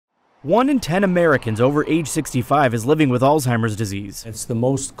1 in 10 Americans over age 65 is living with Alzheimer's disease. It's the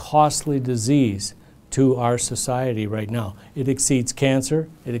most costly disease to our society right now. It exceeds cancer,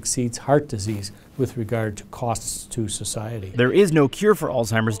 it exceeds heart disease with regard to costs to society. There is no cure for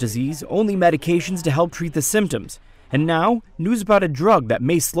Alzheimer's disease, only medications to help treat the symptoms. And now, news about a drug that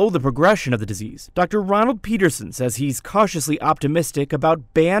may slow the progression of the disease. Dr. Ronald Peterson says he's cautiously optimistic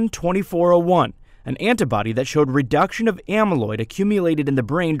about BAN2401, an antibody that showed reduction of amyloid accumulated in the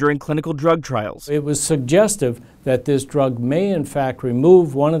brain during clinical drug trials. It was suggestive that this drug may in fact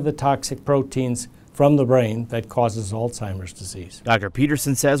remove one of the toxic proteins from the brain that causes Alzheimer's disease. Dr.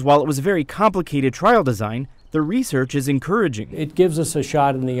 Peterson says while it was a very complicated trial design, the research is encouraging. It gives us a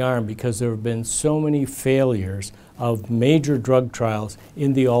shot in the arm because there have been so many failures of major drug trials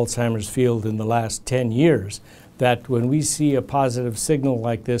in the Alzheimer's field in the last 10 years that when we see a positive signal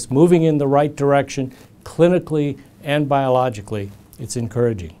like this moving in the right direction clinically and biologically, it's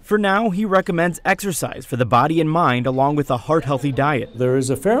encouraging. For now, he recommends exercise for the body and mind along with a heart-healthy diet. There is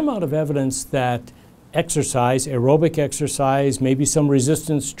a fair amount of evidence that exercise, aerobic exercise, maybe some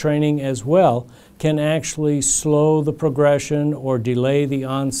resistance training as well, can actually slow the progression or delay the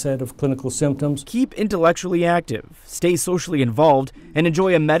onset of clinical symptoms. Keep intellectually active, stay socially involved, and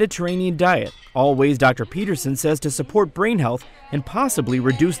enjoy a Mediterranean diet, all ways Dr. Peterson says to support brain health and possibly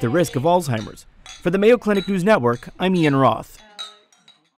reduce the risk of Alzheimer's. For the Mayo Clinic News Network, I'm Ian Roth.